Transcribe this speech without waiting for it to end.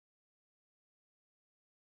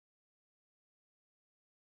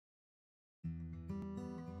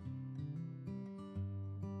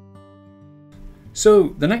So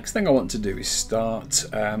the next thing I want to do is start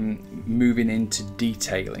moving into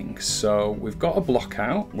detailing. So we've got a block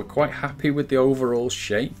out, we're quite happy with the overall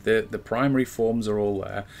shape, the primary forms are all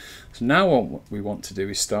there. So now what we want to do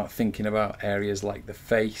is start thinking about areas like the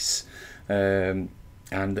face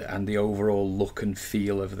and the overall look and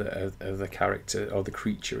feel of the character, or the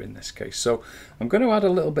creature in this case. So I'm going to add a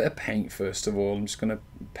little bit of paint first of all. I'm just going to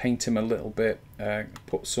paint him a little bit,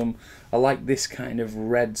 put some, I like this kind of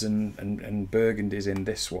reds and burgundies in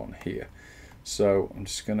this one here. So I'm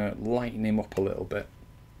just going to lighten him up a little bit.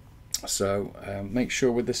 So make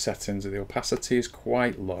sure with the settings the opacity is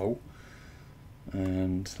quite low,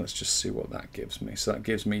 and let's just see what that gives me. So that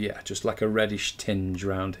gives me, yeah, just like a reddish tinge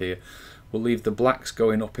around here. We'll leave the blacks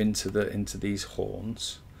going up into these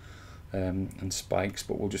horns and spikes,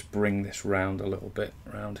 but we'll just bring this round a little bit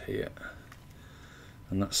around here,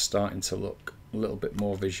 and that's starting to look a little bit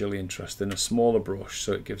more visually interesting. A smaller brush,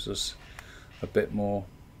 so it gives us a bit more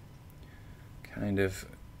kind of,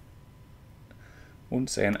 I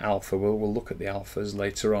wouldn't say an alpha, we'll look at the alphas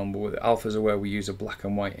later on, but the alphas are where we use a black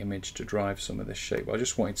and white image to drive some of this shape. I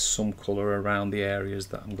just wanted some colour around the areas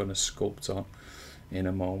that I'm going to sculpt on in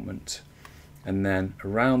a moment. And then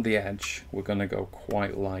around the edge we're going to go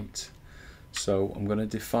quite light, so I'm going to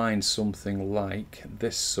define something like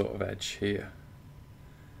this sort of edge here.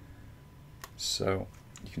 So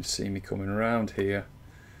you can see me coming around here,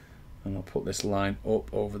 and I'll put this line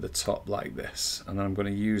up over the top like this, and then I'm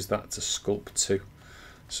going to use that to sculpt too.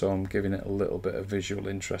 So I'm giving it a little bit of visual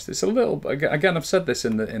interest. It's a little, again, I've said this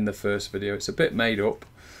in the first video, it's a bit made up,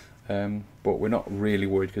 but we're not really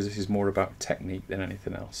worried because this is more about technique than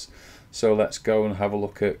anything else. So let's go and have a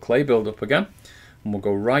look at clay build up again, and we'll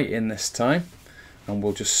go right in this time, and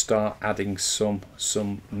we'll just start adding some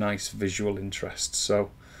nice visual interest.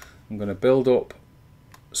 So I'm going to build up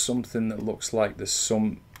something that looks like there's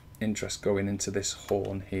some interest going into this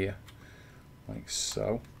horn here, like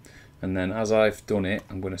so. And then as I've done it,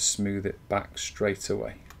 I'm going to smooth it back straight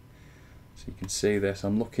away. So you can see this.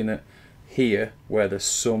 I'm looking at here where there's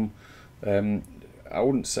some I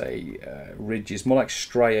wouldn't say ridges, more like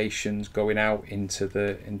striations going out into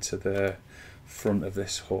the front of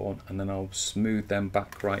this horn, and then I'll smooth them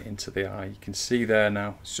back right into the eye. You can see there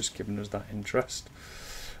now, it's just giving us that interest.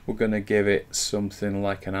 We're going to give it something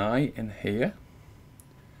like an eye in here,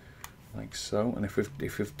 like so. And if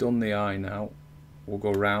we've done the eye now, we'll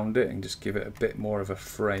go around it and just give it a bit more of a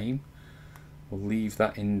frame. We'll leave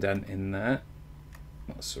that indent in there.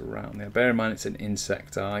 That's around there. Bear in mind it's an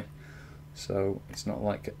insect eye, so it's not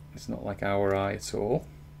like our eye at all.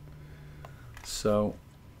 So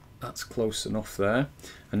that's close enough there.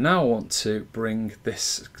 And now I want to bring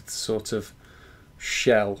this sort of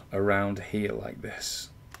shell around here like this,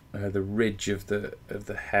 the ridge of the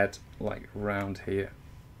head, like around here,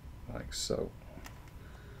 like so.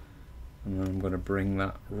 And then I'm going to bring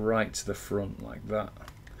that right to the front like that,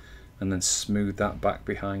 and then smooth that back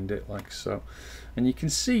behind it like so. And you can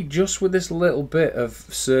see just with this little bit of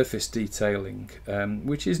surface detailing,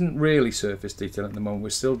 which isn't really surface detailing at the moment, we're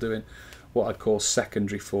still doing what I'd call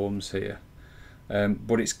secondary forms here,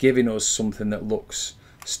 but it's giving us something that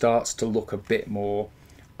starts to look a bit more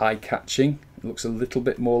eye-catching. It looks a little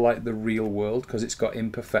bit more like the real world because it's got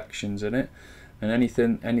imperfections in it, and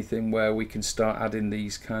anything where we can start adding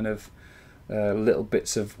these kind of little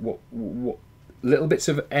bits of little bits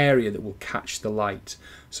of area that will catch the light.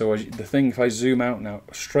 So if I zoom out now,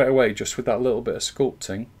 straight away, just with that little bit of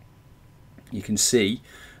sculpting, you can see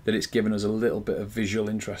that it's given us a little bit of visual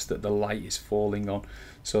interest that the light is falling on.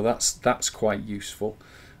 So that's quite useful.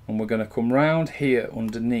 And we're going to come round here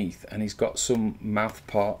underneath, and he's got some mouth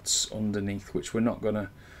parts underneath which we're not going to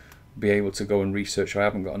be able to go and research. I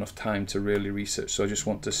haven't got enough time to really research, so I just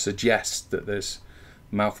want to suggest that there's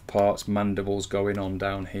mouth parts, mandibles going on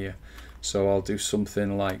down here. So I'll do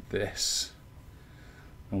something like this,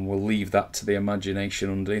 and we'll leave that to the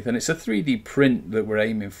imagination underneath. And it's a 3D print that we're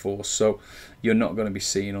aiming for, so you're not going to be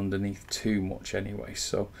seeing underneath too much anyway.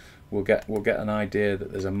 So we'll get an idea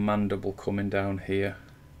that there's a mandible coming down here,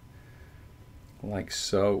 like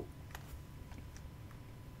so.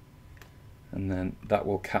 And then that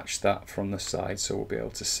will catch that from the side, so we'll be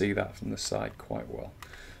able to see that from the side quite well.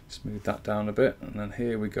 Smooth that down a bit, and then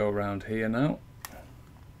here we go around here now.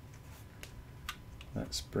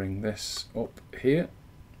 Let's bring this up here.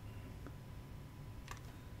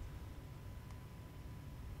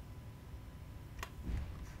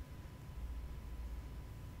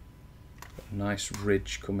 Got a nice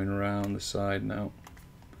ridge coming around the side now.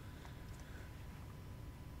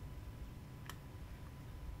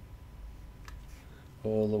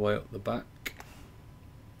 All the way up the back.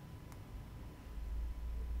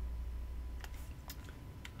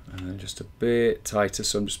 And then just a bit tighter,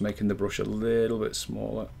 so I'm just making the brush a little bit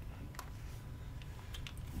smaller,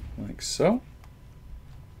 like so.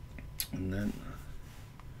 And then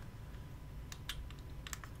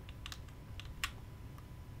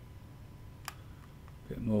a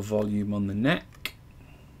bit more volume on the neck.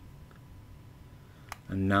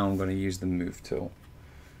 And now I'm going to use the move tool.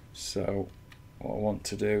 So what I want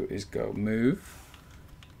to do is go move,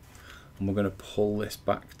 and we're going to pull this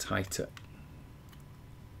back tighter,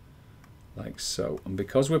 like so. And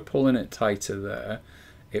because we're pulling it tighter there,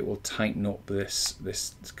 it will tighten up this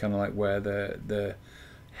kind of like where the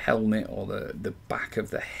helmet or the back of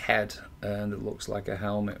the head, and it looks like a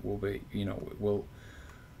helmet, will be, you know, it will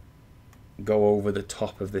go over the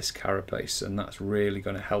top of this carapace, and that's really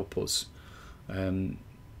going to help us,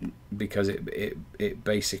 because it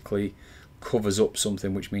basically covers up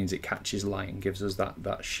something, which means it catches light and gives us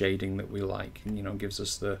that shading that we like, and, you know, gives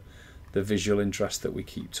us the visual interest that we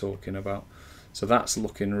keep talking about. So that's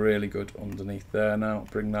looking really good underneath there. Now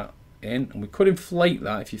bring that in, and we could inflate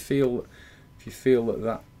that if you feel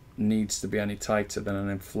that needs to be any tighter, then an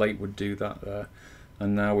inflate would do that there.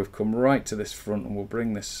 And now we've come right to this front, and we'll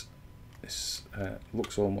bring this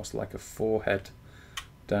looks almost like a forehead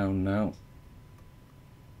down now,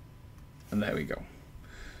 and there we go.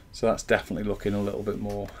 So that's definitely looking a little bit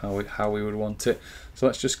more how we would want it. So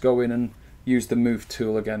let's just go in and use the move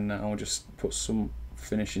tool again now, and just put some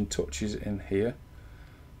finishing touches in here.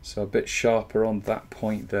 So a bit sharper on that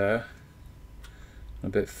point there, a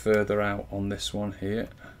bit further out on this one here,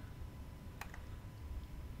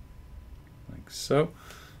 like so.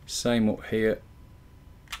 Same up here.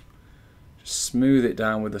 Just smooth it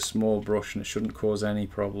down with a small brush, and it shouldn't cause any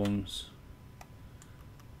problems.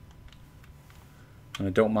 And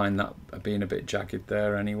I don't mind that being a bit jagged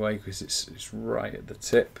there anyway, because it's right at the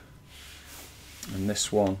tip. And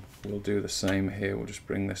this one we'll do the same here. We'll just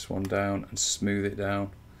bring this one down and smooth it down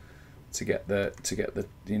to get the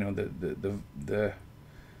you know, the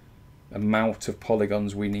amount of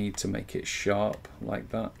polygons we need to make it sharp, like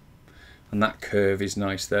that. And that curve is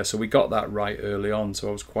nice there. So we got that right early on, so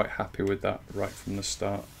I was quite happy with that right from the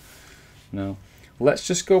start. Now let's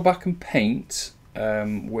just go back and paint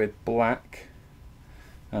with black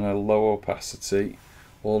and a low opacity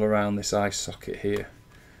all around this eye socket here,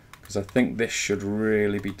 because I think this should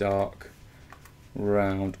really be dark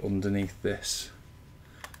round underneath this,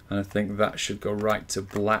 and I think that should go right to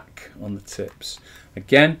black on the tips.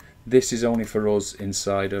 Again, this is only for us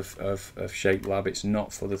inside of Shapelab. It's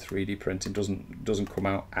not for the 3D printing. Doesn't come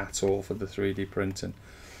out at all for the 3D printing.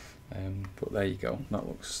 But there you go. That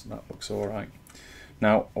looks all right.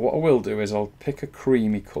 Now what I will do is I'll pick a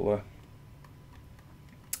creamy colour,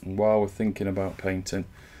 and while we're thinking about painting,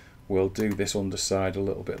 we'll do this underside a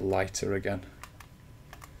little bit lighter again,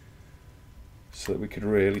 so that we could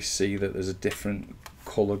really see that there's a different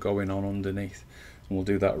colour going on underneath. And we'll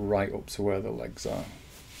do that right up to where the legs are.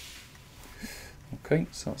 Okay,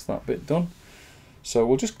 so that's that bit done. So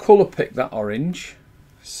we'll just colour pick that orange.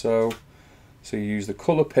 So you use the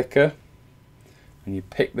colour picker, and you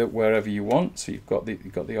pick that wherever you want. So you've got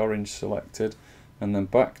the orange selected, and then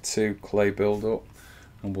back to clay build up,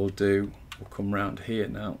 and we'll come round here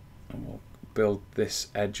now, and we'll build this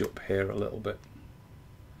edge up here a little bit,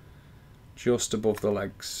 just above the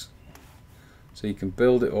legs. So you can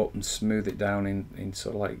build it up and smooth it down in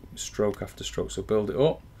sort of like stroke after stroke. So build it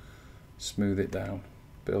up, smooth it down,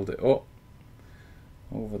 build it up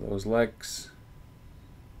over those legs,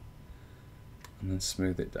 and then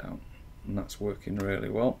smooth it down. And that's working really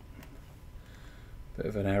well. Bit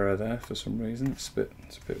of an error there for some reason. It's a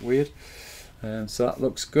bit weird. So that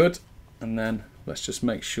looks good. And then let's just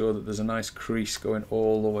make sure that there's a nice crease going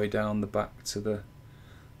all the way down the back to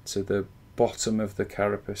the bottom of the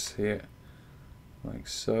carapace here, like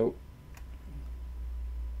so.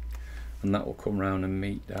 And that will come round and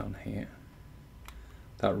meet down here,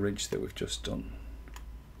 that ridge that we've just done.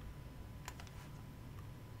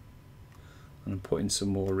 And I'm putting some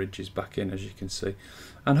more ridges back in, as you can see.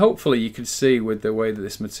 And hopefully you can see with the way that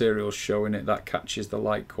this material is showing it, that catches the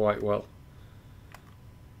light quite well.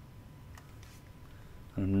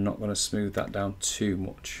 And I'm not going to smooth that down too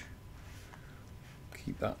much.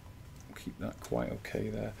 Keep that quite okay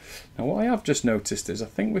there. Now what I have just noticed is I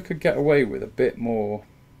think we could get away with a bit more.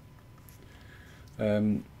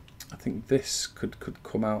 I think this could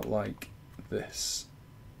come out like this,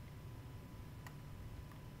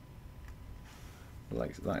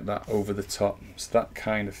 like that over the top. So that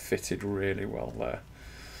kind of fitted really well there.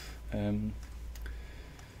 And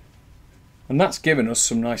that's given us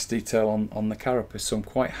some nice detail on the carapace, so I'm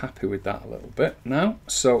quite happy with that a little bit now.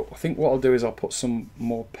 So I think what I'll do is I'll put some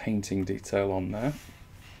more painting detail on there.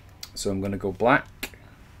 So I'm going to go black,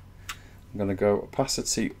 I'm going to go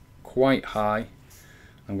opacity quite high,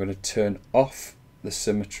 I'm going to turn off the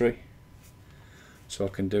symmetry so I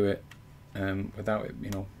can do it without it,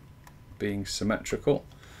 being symmetrical,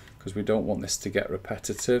 because we don't want this to get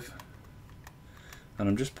repetitive. And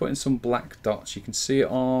I'm just putting some black dots. You can see it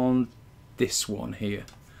on this one here,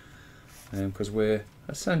 because we're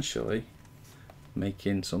essentially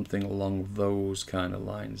making something along those kind of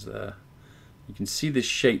lines there. You can see this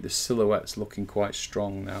shape, the silhouette's looking quite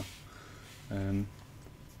strong now. And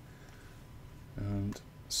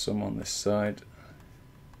some on this side.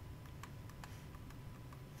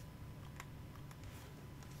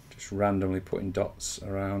 Just randomly putting dots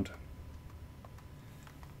around.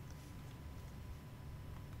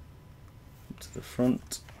 Up to the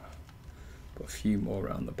front. Put a few more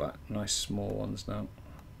around the back. Nice small ones now.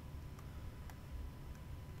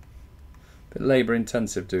 Bit labour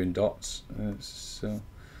intensive doing dots, so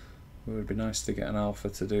it would be nice to get an alpha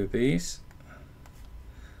to do these,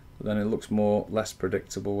 but then it looks less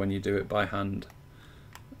predictable when you do it by hand.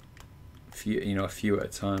 A few at a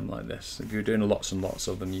time like this. If you're doing lots and lots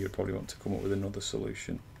of them, you would probably want to come up with another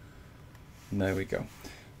solution. And there we go.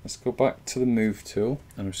 Let's go back to the move tool,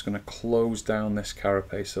 and I'm just going to close down this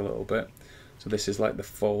carapace a little bit. So this is like the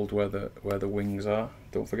fold where the wings are.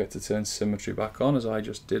 Don't forget to turn symmetry back on, as I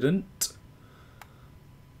just didn't.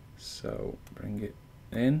 So bring it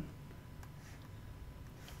in.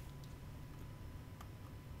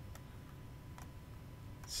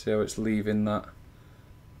 See how it's leaving that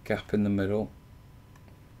gap in the middle.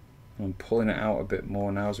 I'm pulling it out a bit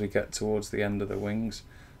more now as we get towards the end of the wings,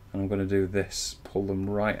 and I'm going to do this, pull them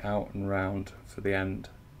right out and round for the end.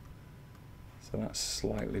 So that's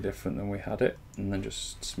slightly different than we had it, and then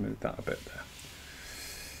just smooth that a bit there.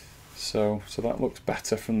 So that looks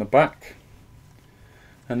better from the back.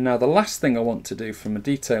 And now the last thing I want to do from a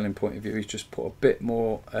detailing point of view is just put a bit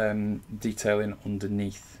more detailing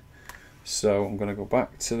underneath. So I'm going to go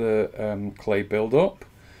back to the clay build up.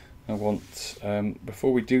 I want,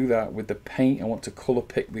 before we do that with the paint, I want to colour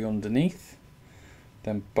pick the underneath.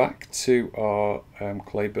 Then back to our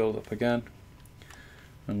clay build up again.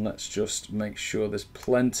 And let's just make sure there's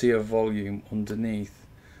plenty of volume underneath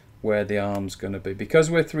where the arm's going to be. Because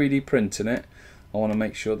we're 3D printing it, I want to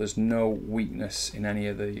make sure there's no weakness in any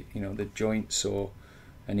of the the joints or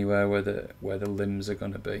anywhere where the limbs are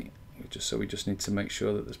going to be. We just need to make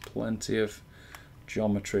sure that there's plenty of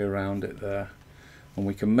geometry around it there, and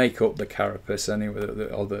we can make up the carapace anyway.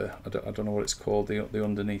 I don't know what it's called. The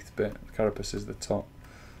underneath bit. The carapace is the top.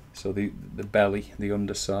 So the belly, the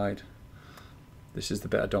underside. This is the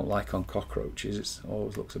bit I don't like on cockroaches. It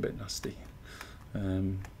always looks a bit nasty.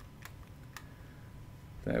 There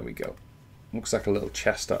we go. Looks like a little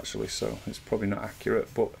chest actually, so it's probably not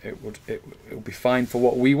accurate, but it'll be fine for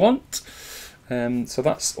what we want. So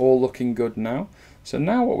that's all looking good now. So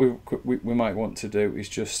now what we might want to do is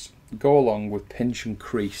just go along with pinch and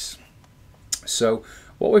crease. So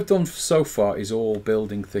what we've done so far is all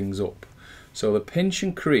building things up. So the pinch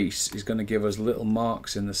and crease is going to give us little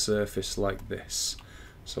marks in the surface like this.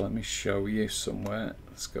 So let me show you somewhere.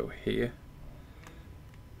 Let's go here.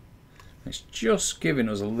 It's just giving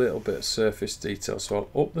us a little bit of surface detail, so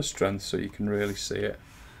I'll up the strength so you can really see it.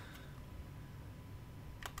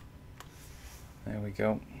 There we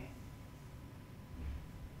go.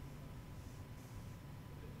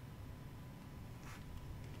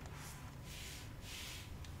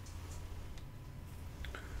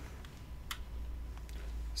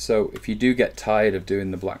 So if you do get tired of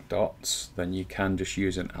doing the black dots, then you can just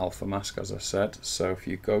use an alpha mask, as I said. So if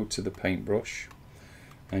you go to the paintbrush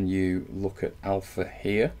and you look at alpha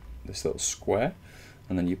here, this little square,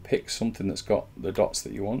 and then you pick something that's got the dots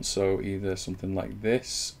that you want, so either something like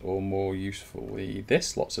this or more usefully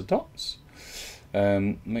this, lots of dots.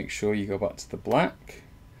 Make sure you go back to the black,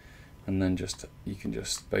 and then you can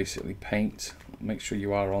just basically paint. Make sure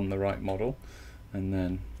you are on the right model, and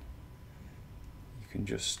then you can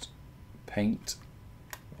just paint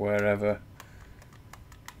wherever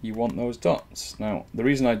you want those dots. Now the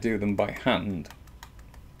reason I do them by hand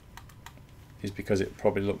is because it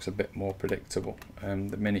probably looks a bit more predictable.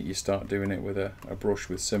 The minute you start doing it with a brush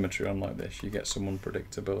with symmetry on like this, you get some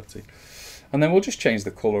unpredictability. And then we'll just change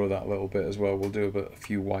the colour of that a little bit as well. We'll do a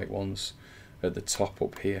few white ones at the top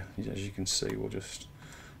up here. As you can see, we'll just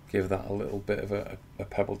give that a little bit of a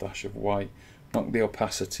pebble dash of white. Knock the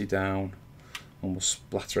opacity down, and we'll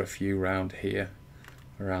splatter a few round here,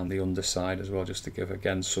 around the underside as well, just to give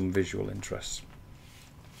again some visual interest.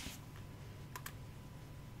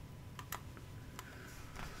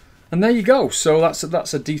 And there you go. So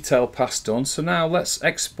that's a detail pass done. So now let's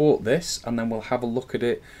export this, and then we'll have a look at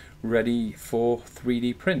it ready for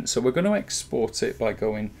 3D print. So we're going to export it by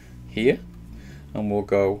going here, and we'll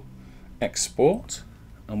go export,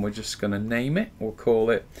 and we're just going to name it. We'll call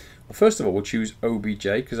it, well, first of all we'll choose OBJ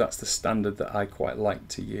because that's the standard that I quite like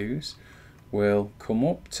to use. We'll come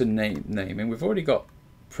up to naming. We've already got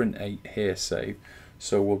print 8 here saved,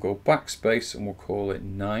 so we'll go backspace and we'll call it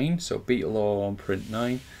 9, so Beetle all on print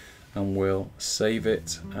 9, and we'll save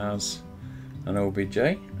it as an OBJ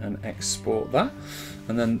and export that,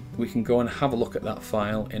 and then we can go and have a look at that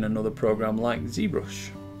file in another program like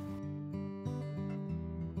ZBrush.